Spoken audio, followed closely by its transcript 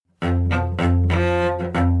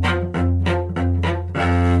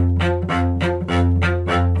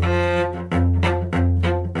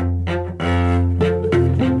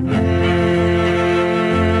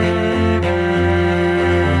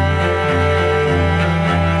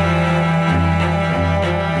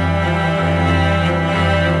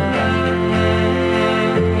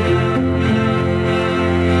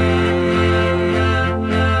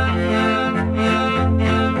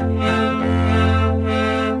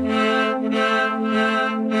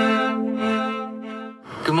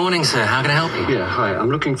morning, sir. How can I help you? Yeah, hi. I'm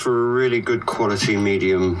looking for a really good quality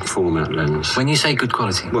medium format lens. When you say good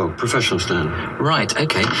quality? Well, professional standard. Right,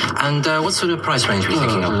 okay. And what sort of price range were you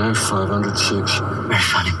thinking of? I don't know, 500, 6. Very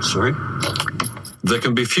funny. Sorry? There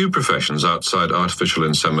can be few professions outside artificial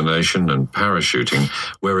insemination and parachuting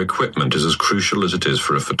where equipment is as crucial as it is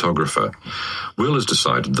for a photographer. Will has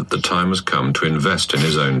decided that the time has come to invest in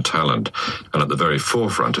his own talent, and at the very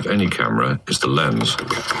forefront of any camera is the lens.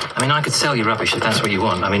 I mean, I could sell you rubbish if that's what you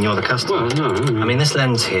want. I mean, you're the customer. Well, no. I mean, this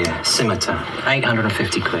lens here, Scimitar,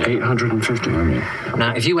 850 quid. 850, I mean.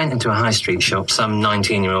 Now, if you went into a high street shop, some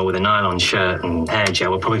 19-year-old with a nylon shirt and hair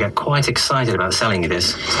gel would probably get quite excited about selling you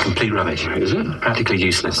this. It's complete rubbish. Is it? Practically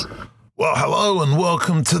useless. Well, hello and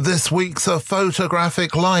welcome to this week's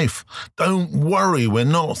Photographic Life. Don't worry, we're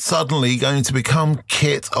not suddenly going to become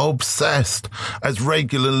kit obsessed. As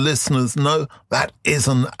regular listeners know, that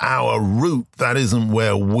isn't our route. That isn't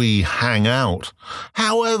where we hang out.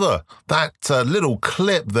 However, that little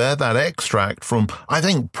clip there, that extract from, I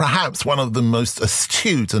think, perhaps one of the most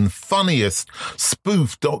astute and funniest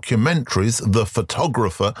spoof documentaries, The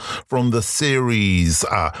Photographer, from the series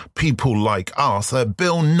People Like Us,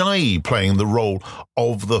 Bill Nye playing the role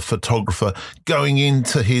of the photographer going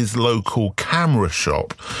into his local camera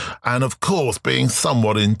shop and, of course, being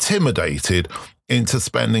somewhat intimidated into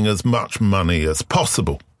spending as much money as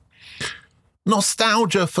possible.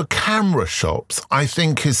 Nostalgia for camera shops, I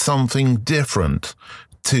think, is something different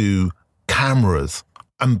to cameras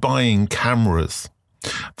and buying cameras.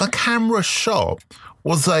 The camera shop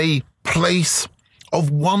was a place of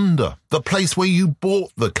wonder, the place where you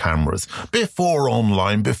bought the cameras before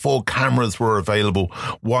online, before cameras were available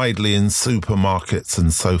widely in supermarkets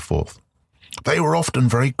and so forth. They were often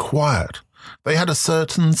very quiet. They had a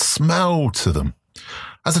certain smell to them.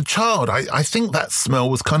 As a child, I think that smell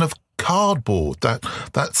was kind of cardboard,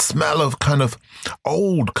 that smell of kind of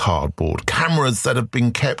old cardboard, cameras that have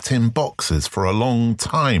been kept in boxes for a long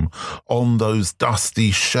time on those dusty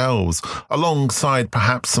shelves, alongside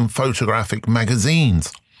perhaps some photographic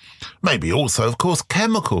magazines. Maybe also, of course,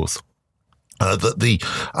 chemicals that the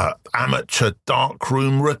amateur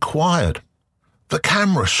darkroom required. The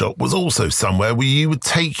camera shop was also somewhere where you would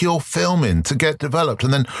take your film in to get developed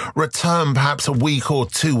and then return perhaps a week or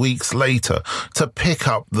 2 weeks later to pick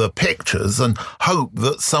up the pictures and hope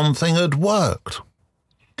that something had worked.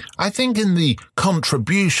 I think in the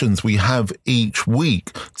contributions we have each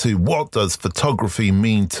week to what does photography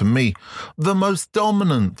mean to me, the most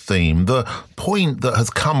dominant theme, the point that has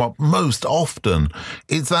come up most often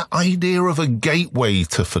is that idea of a gateway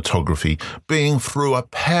to photography being through a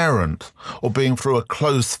parent or being through a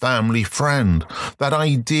close family friend, that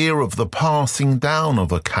idea of the passing down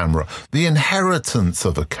of a camera, the inheritance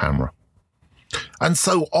of a camera. And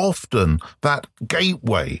so often that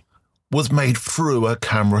gateway was made through a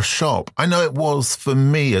camera shop. I know it was for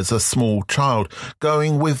me as a small child,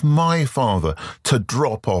 going with my father to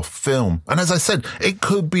drop off film. And as I said, it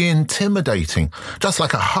could be intimidating, just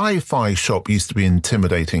like a hi-fi shop used to be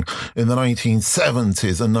intimidating in the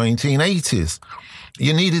 1970s and 1980s.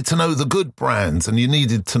 You needed to know the good brands, and you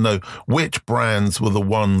needed to know which brands were the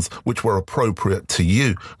ones which were appropriate to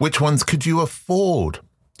you. Which ones could you afford?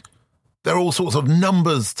 There are all sorts of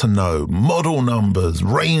numbers to know, model numbers,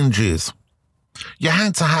 ranges. You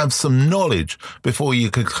had to have some knowledge before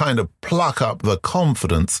you could kind of pluck up the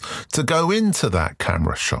confidence to go into that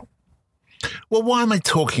camera shop. Well, why am I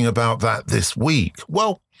talking about that this week?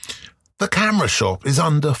 Well, the camera shop is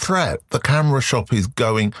under threat. The camera shop is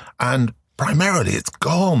going, and primarily it's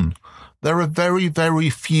gone. There are very,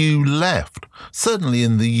 very few left, certainly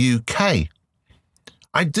in the UK.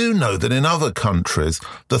 I do know that in other countries,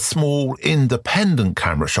 the small independent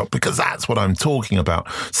camera shop, because that's what I'm talking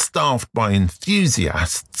about, staffed by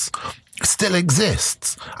enthusiasts, still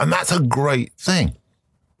exists. And that's a great thing.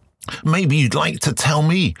 Maybe you'd like to tell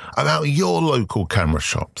me about your local camera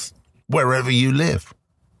shops, wherever you live.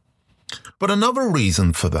 But another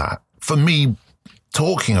reason for that, for me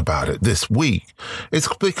talking about it this week, is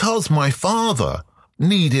because my father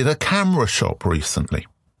needed a camera shop recently.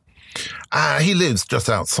 He lives just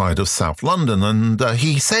outside of South London, and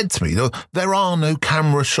he said to me, there are no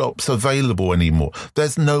camera shops available anymore.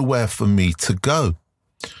 There's nowhere for me to go.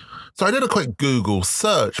 So I did a quick Google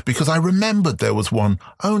search because I remembered there was one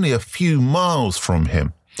only a few miles from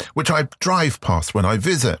him, which I drive past when I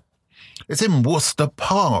visit. It's in Worcester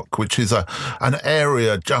Park, which is an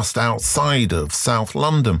area just outside of South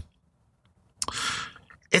London.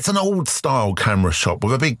 It's an old-style camera shop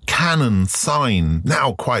with a big Canon sign,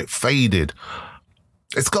 now quite faded.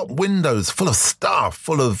 It's got windows full of stuff,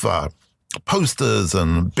 full of posters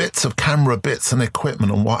and bits of camera bits and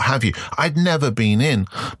equipment and what have you. I'd never been in,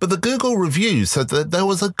 but the Google review said that there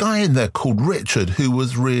was a guy in there called Richard who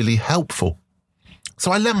was really helpful.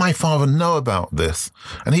 So I let my father know about this,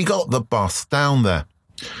 and he got the bus down there.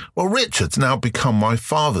 Well, Richard's now become my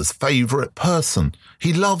father's favourite person.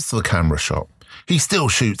 He loves the camera shop. He still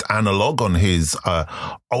shoots analog on his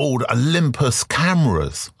old Olympus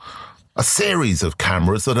cameras. A series of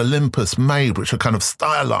cameras that Olympus made, which are kind of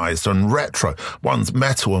stylized and retro. One's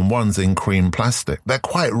metal and one's in cream plastic. They're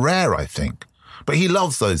quite rare, I think. But he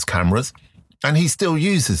loves those cameras and he still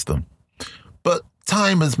uses them. But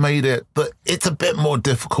time has made it that it's a bit more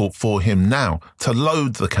difficult for him now to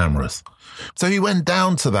load the cameras. So he went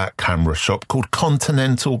down to that camera shop called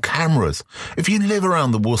Continental Cameras. If you live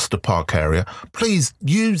around the Worcester Park area, please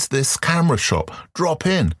use this camera shop. Drop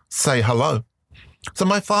in, say hello. So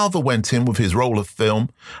my father went in with his roll of film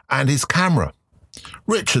and his camera.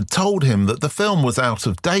 Richard told him that the film was out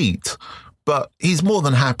of date, but he's more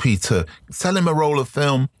than happy to sell him a roll of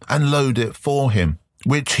film and load it for him,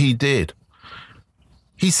 which he did.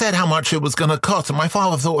 He said how much it was going to cost, and my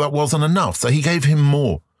father thought that wasn't enough, so he gave him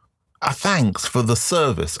more. A thanks for the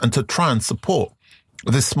service and to try and support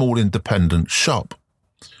this small independent shop.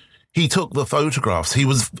 He took the photographs. He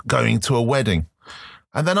was going to a wedding.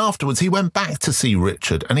 And then afterwards, he went back to see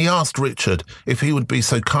Richard and he asked Richard if he would be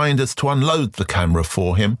so kind as to unload the camera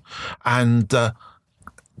for him and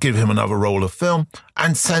give him another roll of film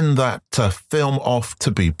and send that film off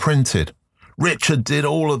to be printed. Richard did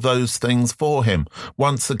all of those things for him.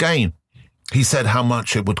 Once again, he said how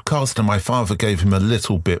much it would cost and my father gave him a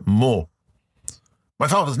little bit more. My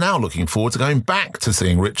father's now looking forward to going back to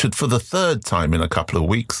seeing Richard for the third time in a couple of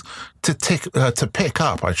weeks to pick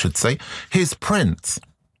up, his prints.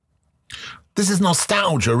 This is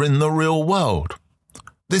nostalgia in the real world.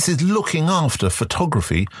 This is looking after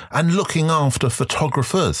photography and looking after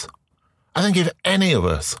photographers. I think if any of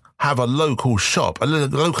us have a local shop, a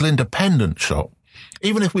local independent shop,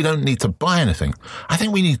 even if we don't need to buy anything, I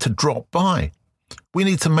think we need to drop by. We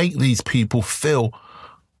need to make these people feel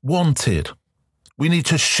wanted. We need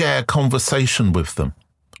to share conversation with them.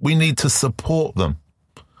 We need to support them.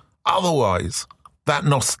 Otherwise, that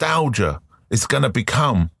nostalgia is going to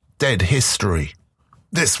become dead history.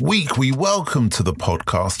 This week, we welcome to the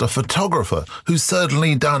podcast a photographer who's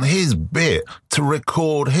certainly done his bit to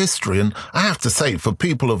record history. And I have to say, for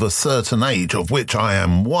people of a certain age, of which I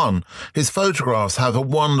am one, his photographs have a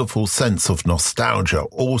wonderful sense of nostalgia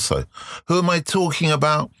also. Who am I talking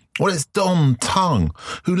about? Well, it's Tonge,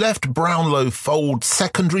 who left Brownlow Fold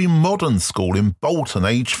Secondary Modern School in Bolton,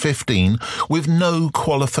 aged 15, with no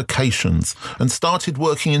qualifications, and started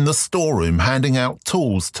working in the storeroom handing out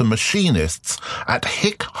tools to machinists at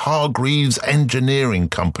Hick Hargreaves Engineering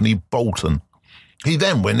Company, Bolton. He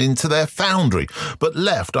then went into their foundry, but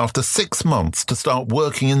left after 6 months to start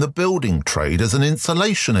working in the building trade as an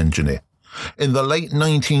insulation engineer. In the late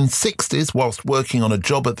 1960s, whilst working on a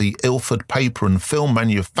job at the Ilford paper and film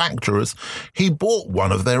manufacturers, he bought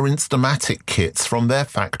one of their Instamatic kits from their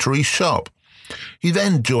factory shop. He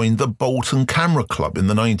then joined the Bolton Camera Club in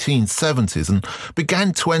the 1970s and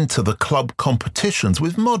began to enter the club competitions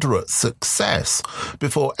with moderate success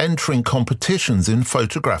before entering competitions in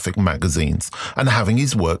photographic magazines and having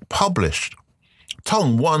his work published.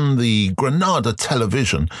 Tonge won the Granada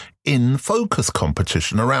Television In Focus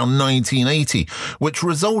competition around 1980, which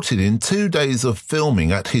resulted in 2 days of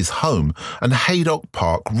filming at his home and Haydock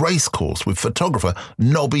Park racecourse with photographer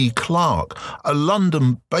Nobby Clark, a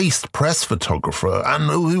London-based press photographer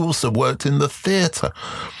and who also worked in the theatre.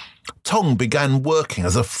 Tonge began working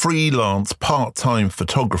as a freelance part-time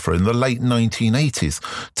photographer in the late 1980s,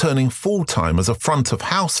 turning full-time as a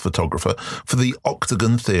front-of-house photographer for the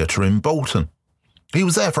Octagon Theatre in Bolton. He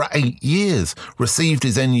was there for 8 years, received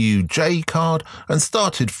his NUJ card and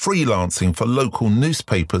started freelancing for local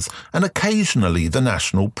newspapers and occasionally the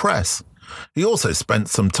national press. He also spent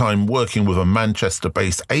some time working with a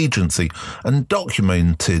Manchester-based agency and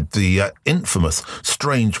documented the infamous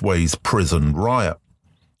Strangeways prison riot.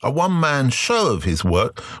 A one-man show of his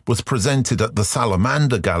work was presented at the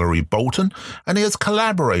Salamander Gallery, Bolton, and he has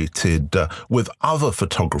collaborated with other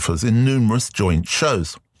photographers in numerous joint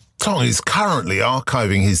shows. Tonge is currently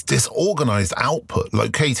archiving his disorganized output,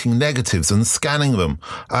 locating negatives and scanning them.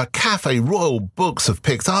 Cafe Royal Books have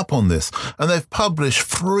picked up on this, and they've published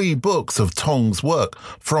 3 books of Tonge's work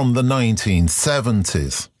from the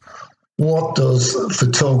 1970s. What does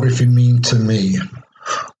photography mean to me?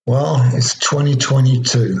 Well, it's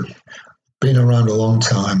 2022. Been around a long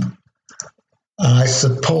time. I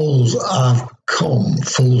suppose I've come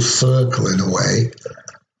full circle in a way.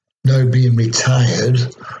 Now being retired,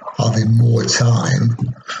 having more time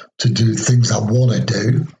to do things I want to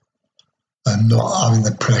do and not having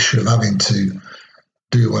the pressure of having to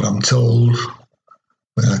do what I'm told.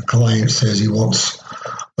 When a client says he wants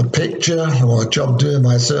a picture or a job doing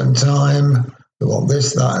by a certain time, they want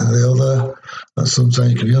this, that, and the other. And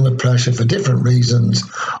sometimes you can be under pressure for different reasons.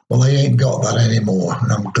 Well, I ain't got that anymore,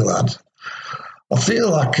 and I'm glad. I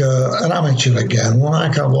feel like an amateur again,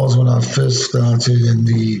 like I was when I first started in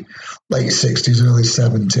the late 60s, early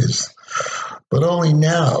 70s. But only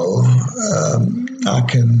now I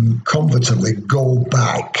can comfortably go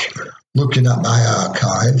back looking at my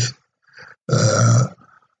archive,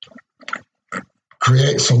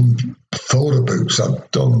 create some photo books.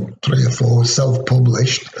 I've done 3 or 4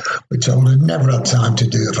 self-published, which I would have never had time to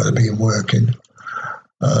do if I'd been working.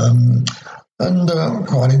 And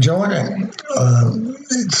quite enjoying it.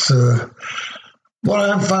 It's what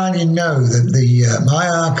I'm finding now that my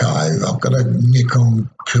archive, I've got a Nikon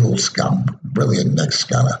Cool Scan, brilliant neg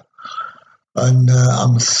scanner, and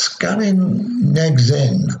I'm scanning negs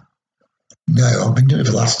in now. I've been doing it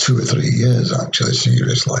for the last 2 or 3 years, actually,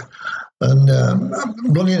 seriously. And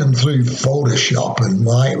running them through Photoshop and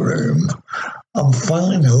Lightroom, I'm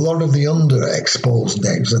finding a lot of the underexposed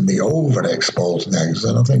negs and the overexposed negs,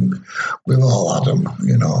 and I think we've all had them,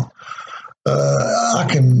 you know. I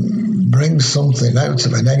can bring something out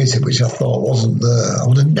of a negative which I thought wasn't there. I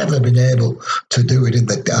would have never been able to do it in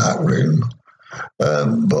the dark room.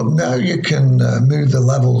 But now you can move the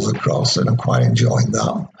levels across, and I'm quite enjoying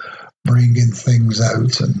that, bringing things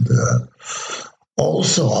out. And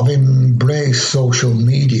also, I've embraced social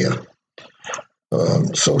media.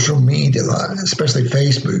 Especially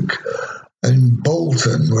Facebook, and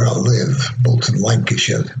Bolton, where I live, Bolton,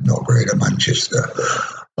 Lancashire, not Greater Manchester.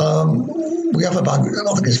 We have about,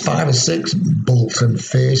 I think it's 5 or 6 Bolton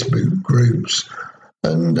Facebook groups.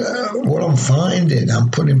 And what I'm finding, I'm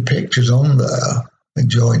putting pictures on there,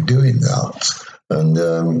 enjoying doing that. And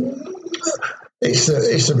it's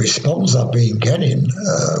a response I've been getting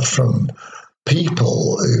from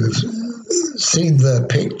people who've seen their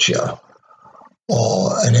picture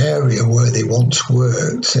or an area where they once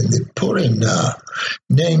worked, and they put in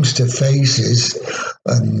names to faces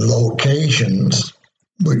and locations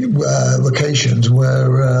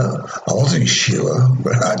where I wasn't sure,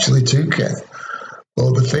 but I actually took it.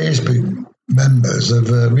 Well, the Facebook members have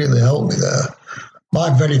really helped me there. My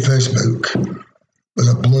very first book was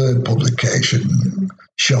a blurred publication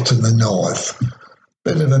shot in the north.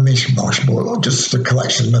 Bit of a mishmash, but just a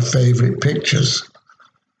collection of my favourite pictures.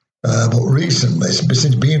 But recently,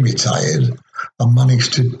 since being retired, I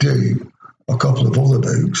managed to do a couple of other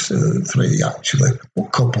books, 3 actually, a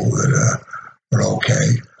couple that are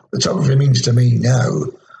okay. Photography means to me now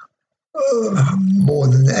more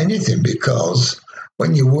than anything, because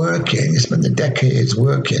when you're working, you spend the decades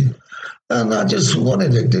working, and I just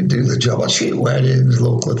wanted to do the job. I shoot weddings,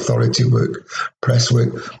 local authority work, press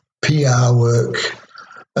work, PR work,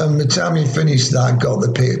 and by the time you finish that, got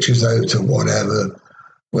the pictures out or whatever,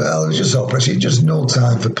 well, it was just operating, just no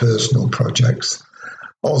time for personal projects.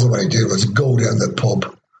 All I wanted to do was go down the pub,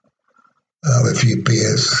 have a few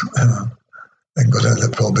beers, then go down the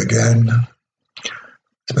pub again.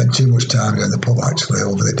 Spent too much time down the pub, actually,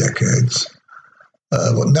 over the decades.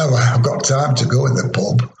 But now I've got time to go in the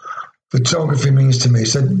pub. Photography means to me,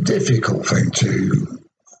 it's a difficult thing to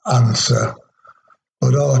answer.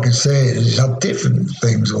 But all I can say is I've had different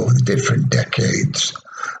things over the different decades.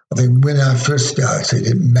 I think when I first started,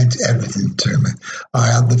 it meant everything to me. I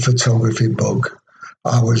had the photography bug.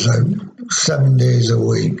 I was out 7 days a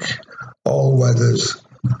week, all weathers,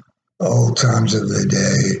 all times of the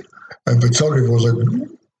day. And photography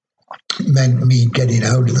meant me getting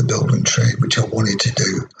out of the building trade, which I wanted to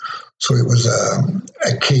do. So it was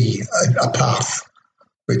a key, a path,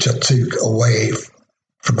 which I took away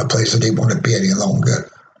from a place I didn't want to be any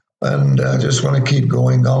longer. And I just want to keep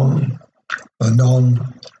going on and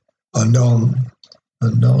on and on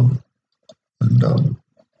and on and on.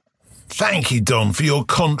 Thank you, Don, for your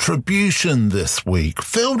contribution this week.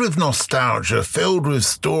 Filled with nostalgia, filled with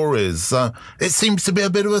stories. It seems to be a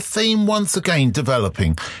bit of a theme once again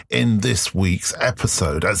developing in this week's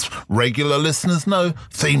episode. As regular listeners know,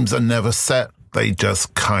 themes are never set. They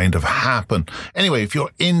just kind of happen. Anyway, if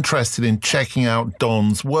you're interested in checking out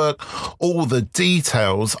Don's work, all the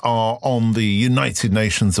details are on the United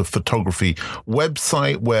Nations of Photography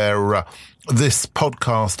website, where this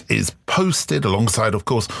podcast is posted alongside, of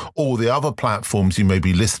course, all the other platforms you may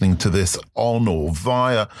be listening to this on or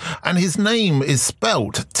via. And his name is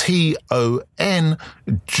spelt Tonge.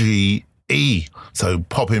 So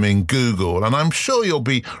pop him in Google, and I'm sure you'll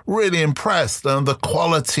be really impressed at the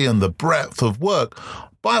quality and the breadth of work.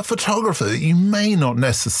 by a photographer that you may not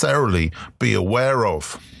necessarily be aware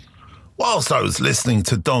of. Whilst I was listening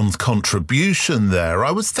to Don's contribution there,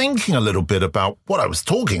 I was thinking a little bit about what I was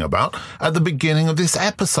talking about at the beginning of this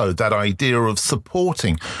episode, that idea of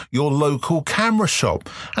supporting your local camera shop.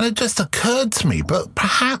 And it just occurred to me, but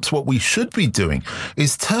perhaps what we should be doing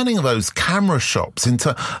is turning those camera shops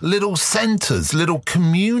into little centres, little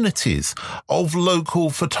communities of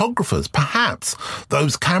local photographers. Perhaps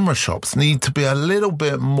those camera shops need to be a little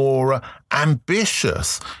bit more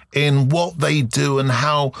ambitious in what they do and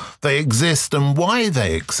how they exist and why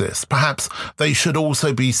they exist. Perhaps they should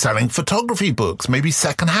also be selling photography books, maybe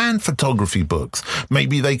secondhand photography books.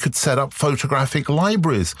 Maybe they could set up photographic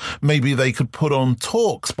libraries. Maybe they could put on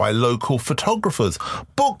talks by local photographers,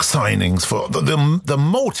 book signings for the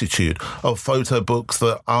multitude of photo books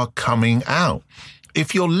that are coming out.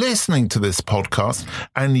 If you're listening to this podcast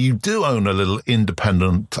and you do own a little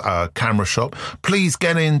independent camera shop, please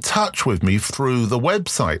get in touch with me through the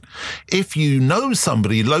website. If you know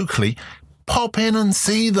somebody locally, pop in and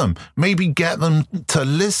see them. Maybe get them to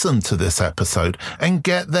listen to this episode and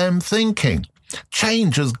get them thinking.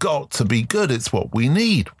 Change has got to be good. It's what we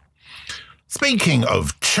need. Speaking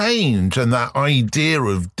of change and that idea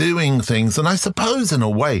of doing things, and I suppose in a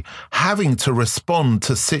way having to respond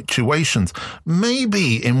to situations,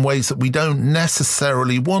 maybe in ways that we don't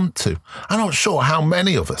necessarily want to. I'm not sure how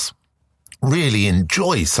many of us really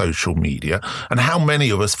enjoy social media and how many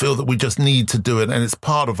of us feel that we just need to do it and it's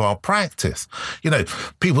part of our practice. You know,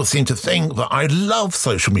 people seem to think that I love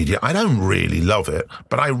social media. I don't really love it,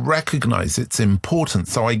 but I recognize its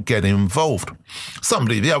importance, so I get involved.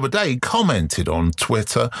 Somebody the other day commented on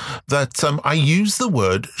Twitter that I use the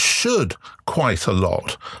word should quite a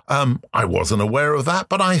lot. I wasn't aware of that,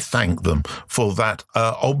 but I thank them for that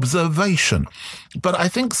observation. But I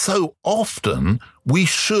think so often we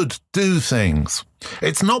should do things.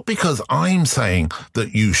 It's not because I'm saying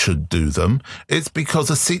that you should do them. It's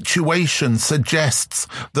because a situation suggests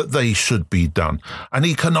that they should be done. An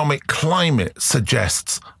economic climate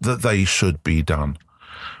suggests that they should be done.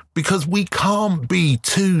 Because we can't be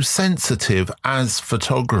too sensitive as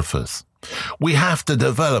photographers. We have to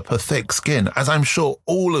develop a thick skin, as I'm sure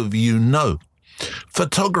all of you know.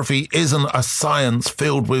 Photography isn't a science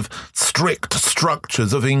filled with strict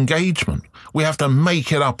structures of engagement. We have to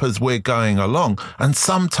make it up as we're going along, and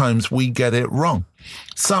sometimes we get it wrong.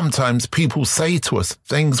 Sometimes people say to us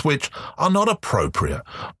things which are not appropriate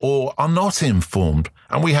or are not informed,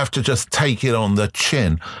 and we have to just take it on the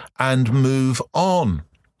chin and move on.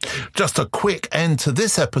 Just a quick end to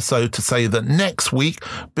this episode to say that next week,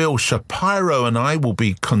 Bill Shapiro and I will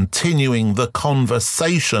be continuing the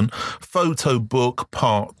conversation. Photo book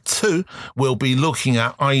part 2. We'll be looking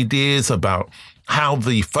at ideas about how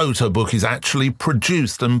the photo book is actually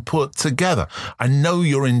produced and put together. I know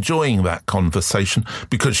you're enjoying that conversation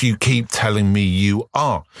because you keep telling me you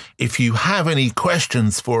are. If you have any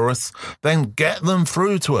questions for us, then get them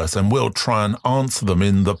through to us and we'll try and answer them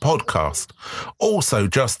in the podcast. Also,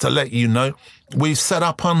 just to let you know, we've set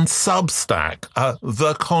up on Substack,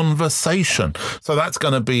 The Conversation. So that's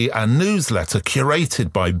going to be a newsletter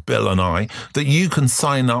curated by Bill and I that you can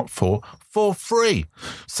sign up for free.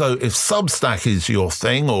 So if Substack is your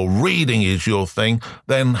thing or reading is your thing,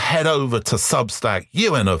 then head over to Substack,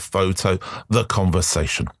 UN of Photo, The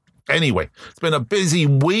Conversation. Anyway, it's been a busy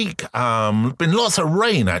week. Been lots of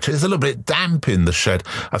rain, actually. It's a little bit damp in the shed.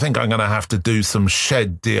 I think I'm going to have to do some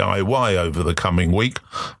shed DIY over the coming week.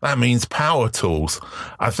 That means power tools.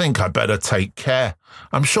 I think I better take care.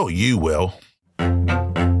 I'm sure you will.